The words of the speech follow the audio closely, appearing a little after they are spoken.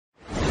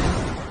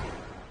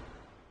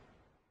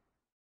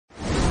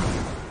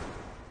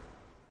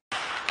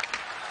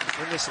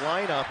in this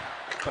lineup,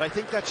 but I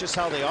think that's just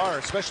how they are,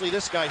 especially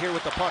this guy here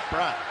with the puck,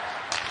 Brad.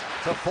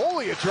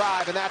 Toffoli a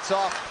drive, and that's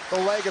off the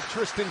leg of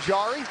Tristan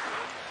Jarry.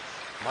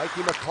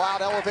 Mikey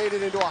McLeod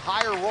elevated into a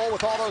higher role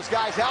with all those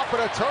guys out, but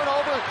a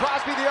turnover, and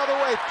Crosby the other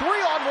way.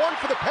 3-on-1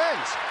 for the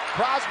Pens.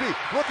 Crosby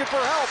looking for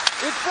help.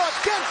 In front,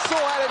 Gensel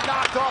had it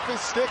knocked off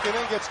his stick and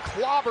then gets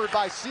clobbered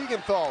by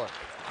Siegenthaler.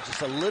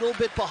 Just a little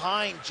bit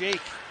behind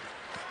Jake.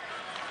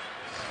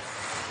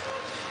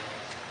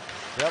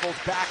 Devils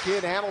back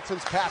in.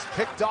 Hamilton's pass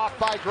picked off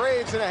by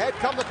Graves, and ahead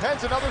come the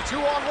Pens. Another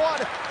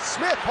 2-on-1.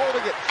 Smith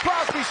holding it.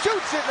 Crosby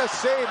shoots it, and a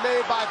save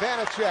made by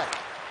Vanacek.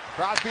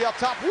 Crosby up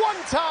top,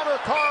 one-timer,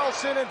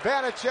 Carlson, and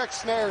Vanacek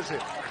snares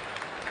it.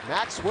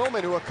 Max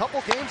Willman, who a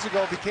couple games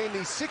ago became the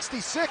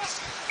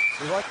 66th,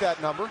 we like that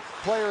number,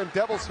 player in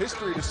Devils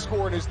history to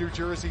score in his New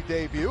Jersey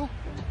debut.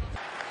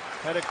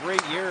 Had a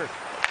great year.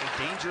 A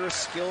dangerous,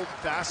 skilled,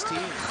 fast team.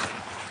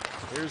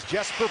 Here's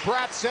Jesper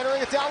Bratt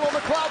centering it down low.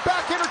 McLeod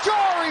backhander,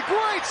 Jarry,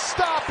 great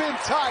stop in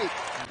tight.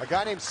 A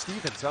guy named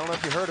Stevens, I don't know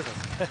if you heard of him.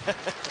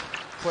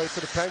 Played for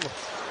the Penguins.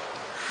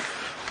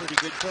 Pretty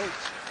good coach.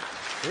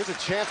 Here's a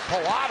chance,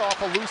 Palat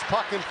off a loose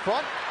puck in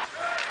front.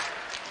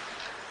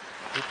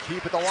 Good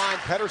keep at the line,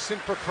 Pettersson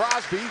for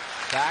Crosby.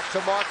 Back to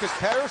Marcus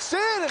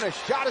Pettersson, and a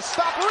shot is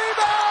stopped.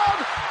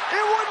 Rebound!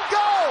 It wouldn't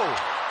go!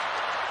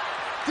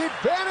 Did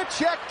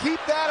Vanacek keep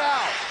that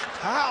out?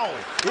 How?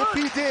 If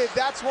he did,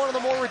 that's one of the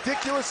more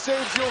ridiculous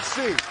saves you'll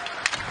see.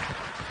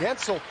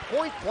 Gensel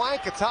point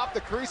blank atop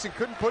the crease and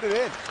couldn't put it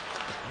in.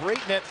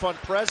 Great net front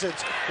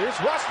presence. Here's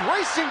Rust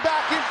racing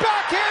back in,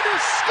 backhander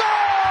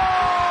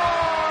scores!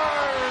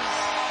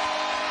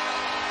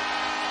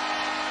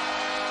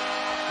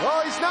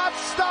 Well, he's not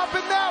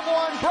stopping that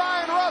one.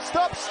 Brian Rust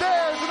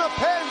upstairs, and the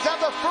Pens have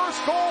the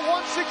first goal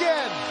once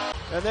again.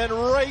 And then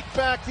right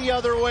back the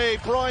other way,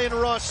 Brian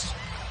Rust.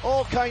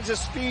 All kinds of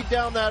speed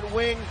down that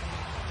wing.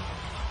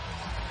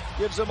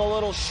 Gives him a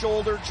little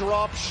shoulder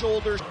drop,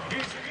 shoulder.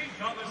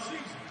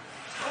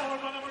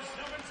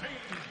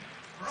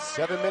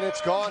 7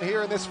 minutes gone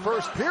here in this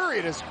first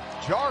period as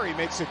Jarry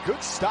makes a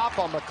good stop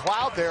on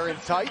McLeod there in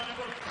tight.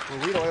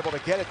 Burrito able to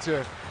get it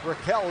to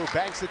Raquel, who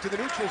banks it to the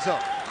neutral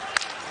zone.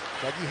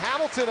 Dougie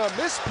Hamilton, a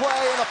misplay,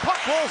 and the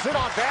puck rolls in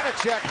on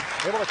Vanacek,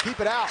 able to keep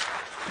it out.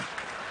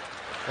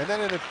 And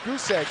then in a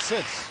goose egg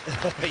since.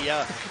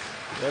 Yeah,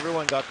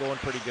 everyone got going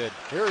pretty good.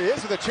 Here he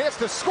is with a chance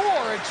to score,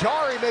 and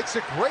Jarry makes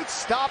a great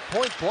stop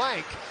point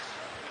blank.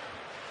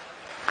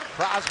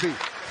 Crosby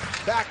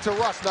back to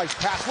Rust, nice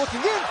pass looking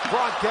in.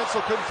 Ron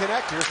Gensel couldn't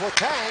connect. Here's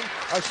Letang,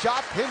 a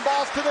shot,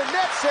 pinballs to the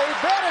net, save.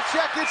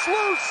 Vanacek gets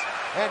loose,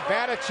 and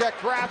Vanacek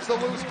grabs the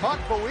loose puck,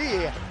 but we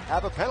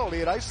have a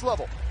penalty at ice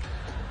level.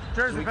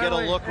 We get a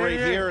look right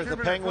here. The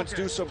Penguins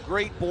do some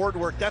great board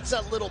work. That's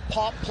that little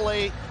pop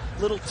play,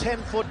 little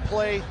 10-foot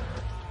play.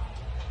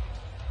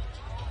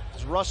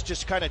 As Russ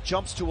just kind of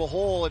jumps to a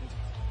hole and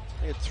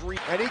hit three.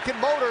 And he can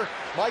motor.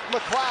 Mike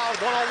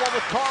McLeod one-on-one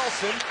with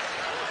Carlson.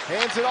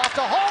 Hands it off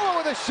to Holler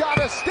with a shot,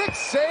 a stick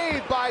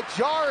saved by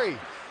Jarry.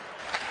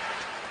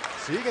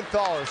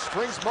 Siegenthaler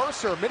springs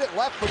Mercer, a minute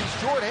left, but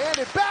he's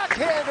short-handed.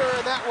 Backhander,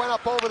 and that went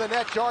up over the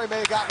net. Jarry may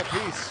have gotten a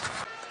piece.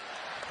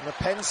 And the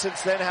Pens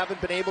since then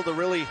haven't been able to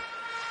really.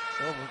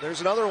 Oh,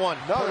 there's another one.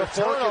 Another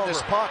fork in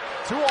this puck.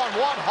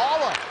 2-on-1.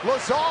 Holla,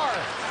 Lazar,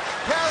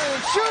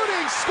 carrying,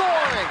 shooting,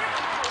 scoring.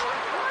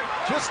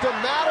 Just a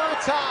matter of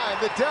time.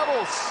 The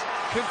Devils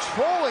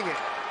controlling it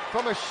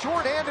from a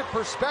short-handed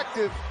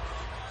perspective,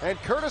 and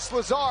Curtis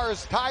Lazar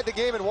has tied the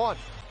game at 1.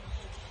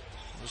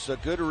 This is a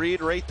good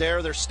read right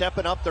there. They're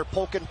stepping up, they're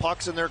poking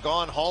pucks, and they're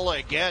gone. Holla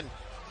again.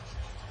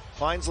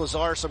 Finds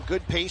Lazar, some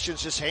good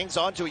patience, just hangs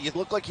on to it. You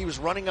look like he was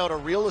running out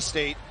of real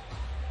estate.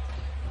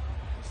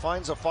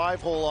 Finds a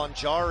 5-hole on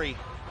Jarry.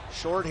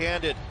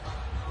 Short-handed.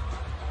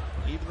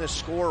 Even the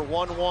score,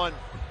 1-1.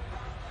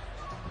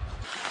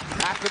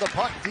 After the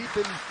puck deep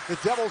in the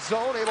Devils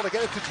zone, able to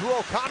get it to Drew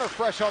O'Connor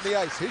fresh on the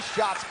ice. His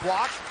shot's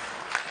blocked.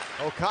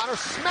 O'Connor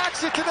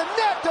smacks it to the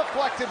net,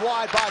 deflected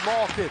wide by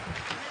Malkin.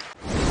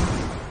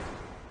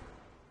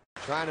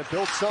 Trying to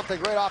build something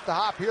right off the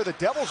hop here. The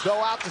Devils go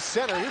out to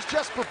center. Here's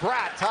Jesper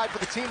Bratt, tied for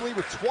the team lead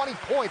with 20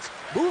 points.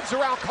 Moves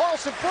around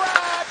Carlson,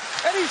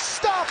 Bratt, and he's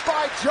stopped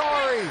by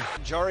Jarry.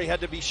 Jarry had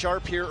to be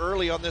sharp here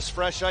early on this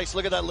fresh ice.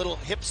 Look at that little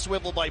hip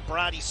swivel by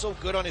Bratt. He's so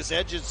good on his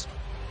edges.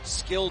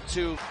 Skilled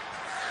too.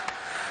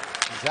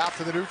 He's out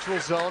to the neutral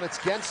zone. It's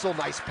Gensel.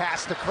 Nice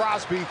pass to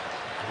Crosby.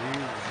 He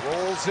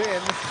rolls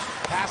in,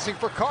 passing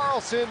for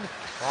Carlson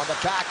on the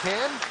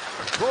backhand.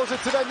 Throws it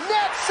to the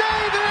net,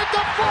 save, and it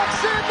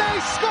deflects in, they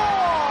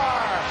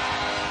score!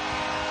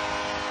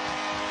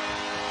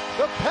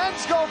 The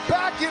Pens go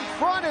back in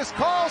front as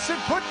Carlson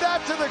put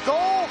that to the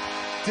goal.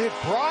 Did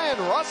Brian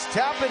Rust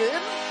tap it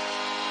in?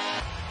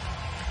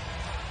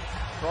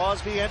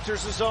 Crosby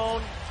enters the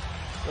zone.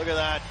 Look at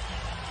that.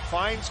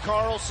 Finds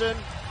Carlson.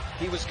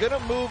 He was going to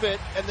move it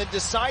and then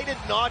decided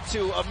not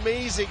to.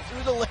 Amazing.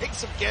 Through the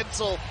legs of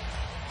Gensel.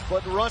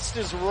 But Rust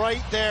is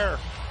right there.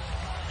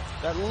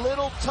 That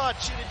little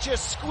touch, and it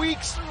just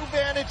squeaks through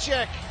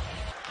Vanacek.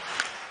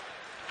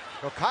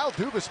 Well, Kyle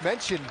Dubas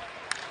mentioned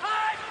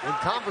in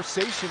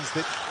conversations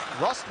that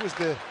Rust was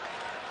the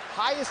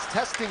highest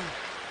testing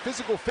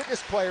physical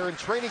fitness player in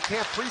training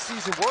camp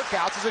preseason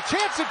workouts, as a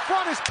chance in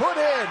front is put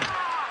in.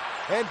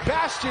 And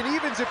Bastian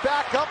evens it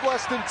back up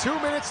less than 2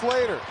 minutes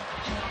later.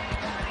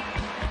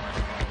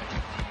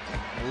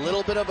 A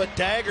little bit of a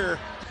dagger.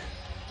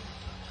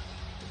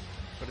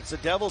 But it's the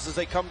Devils as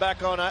they come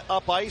back on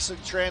up ice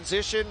and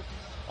transition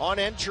on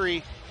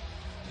entry.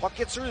 Puck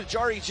gets through the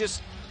jar. He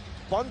just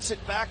bunts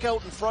it back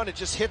out in front. It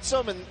just hits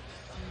him and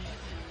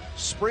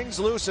springs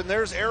loose. And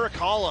there's Eric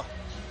Haula.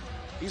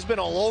 He's been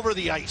all over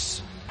the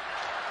ice.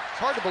 It's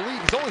hard to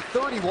believe. He's only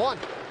 31.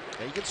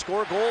 Yeah, he can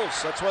score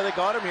goals. That's why they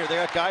got him here. They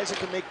got guys that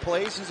can make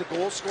plays. He's a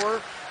goal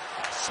scorer.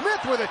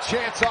 Smith with a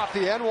chance off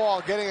the end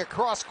wall. Getting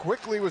across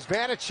quickly was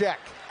Vanacek.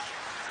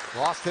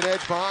 Lost an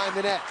edge behind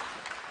the net.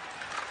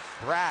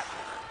 Bratt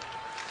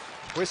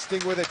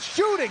twisting with it.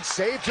 Shooting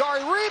save. Jarry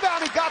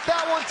rebound. He got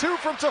that one too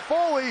from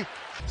Toffoli.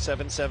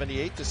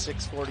 778 to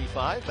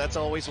 645. That's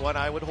always one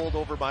I would hold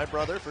over my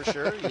brother for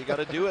sure. You got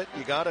to do it.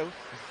 You got to.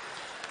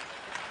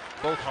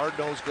 Both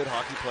hard-nosed, good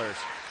hockey players.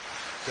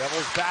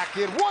 Devils back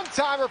in.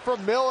 One-timer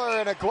from Miller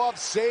and a glove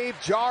save.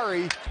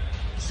 Jarry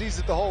sees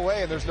it the whole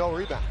way, and there's no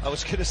rebound. I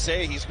was going to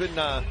say, he's been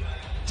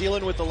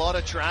dealing with a lot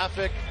of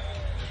traffic,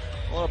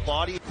 a lot of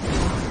body.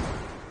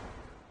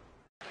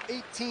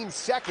 18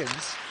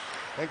 seconds,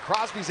 and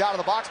Crosby's out of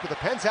the box, but the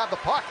Pens have the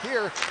puck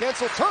here.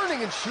 Gensel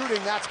turning and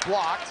shooting. That's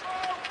blocked.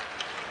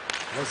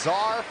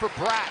 Lazar for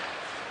Bratt.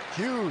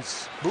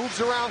 Hughes moves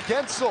around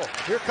Gensel.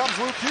 Here comes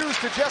Luke Hughes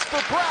to Jesper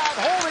Bratt.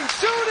 Holding,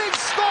 shooting,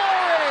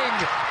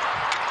 scoring!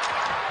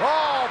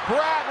 Oh,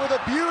 Bratt with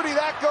a beauty.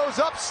 That goes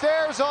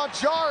upstairs on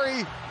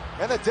Jarry.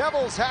 And the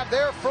Devils have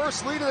their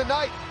first lead of the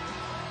night.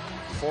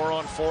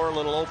 4-on-4,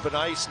 little open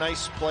ice.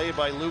 Nice play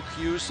by Luke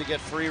Hughes to get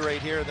free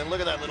right here. And then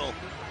look at that little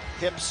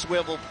hip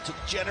swivel to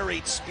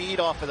generate speed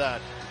off of that.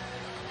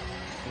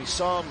 We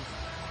saw him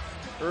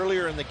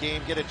earlier in the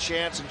game get a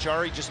chance, and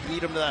Jarry just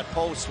beat him to that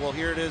post. Well,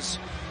 here it is.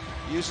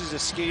 Uses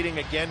his skating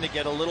again to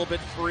get a little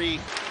bit free.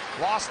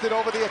 Lost it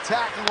over the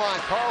attacking line.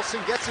 Carlson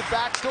gets it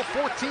back. Still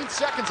 14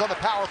 seconds on the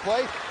power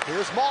play.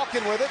 Here's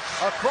Malkin with it.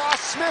 Across,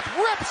 Smith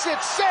rips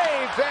it.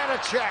 Save,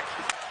 Vanacek.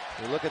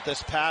 We look at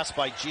this pass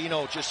by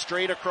Gino, just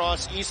straight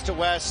across, east to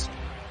west.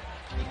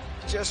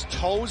 Just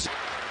toes.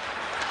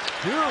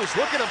 Hughes,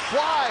 look at him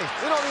fly.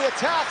 In on the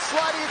attack,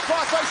 sliding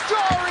across ice.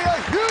 Jarry, a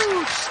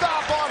huge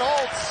stop on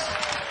Holtz.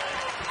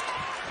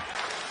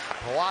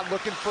 Palat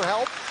looking for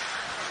help.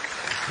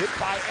 Hit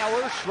by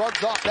Eller,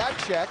 shrugs off that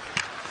check.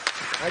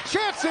 A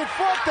chance in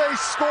front, they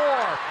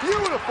score.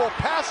 Beautiful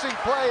passing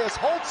play as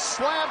Holtz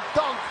slam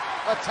dunk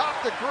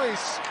atop the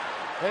crease,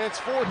 and it's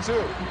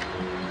 4-2.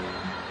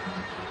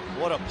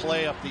 What a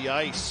play up the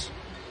ice.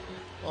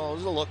 Oh,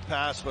 this is a look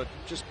pass, but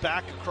just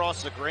back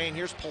across the grain.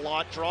 Here's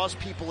Palat, draws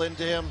people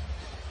into him.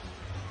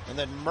 And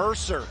then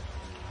Mercer,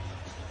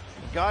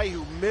 the guy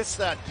who missed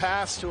that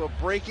pass to a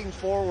breaking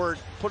forward,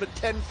 put it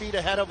 10 feet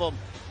ahead of him,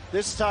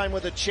 this time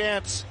with a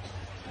chance.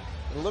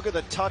 And look at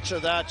the touch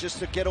of that, just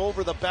to get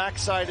over the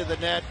backside of the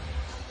net.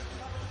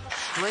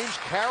 Strange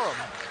carom,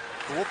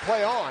 but we'll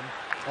play on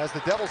as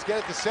the Devils get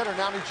it to center.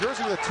 Now New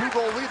Jersey with a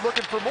 2-goal lead,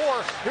 looking for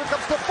more. Here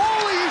comes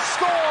Toffoli, he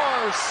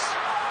scores!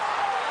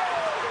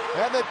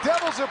 And the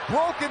Devils have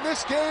broken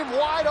this game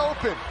wide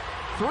open.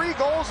 3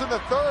 goals in the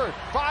third,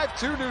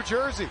 5-2 New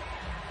Jersey.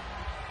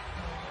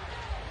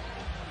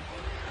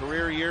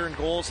 Career year in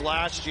goals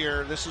last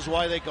year. This is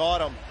why they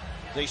got him.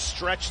 They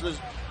stretch the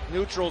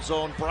neutral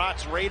zone.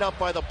 Bratt's right up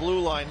by the blue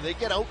line. They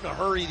get out in a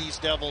hurry, these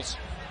Devils.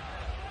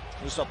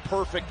 Just a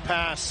perfect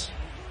pass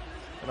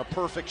and a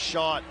perfect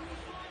shot.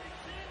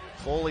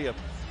 Foley, a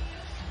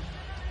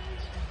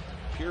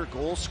pure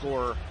goal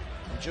scorer.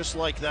 And just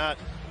like that.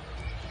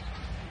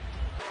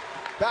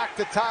 Back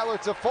to Tyler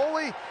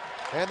Toffoli,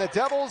 and the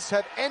Devils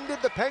have ended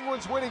the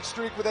Penguins' winning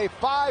streak with a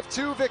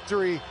 5-2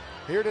 victory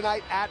here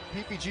tonight at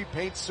PPG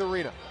Paints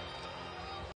Arena.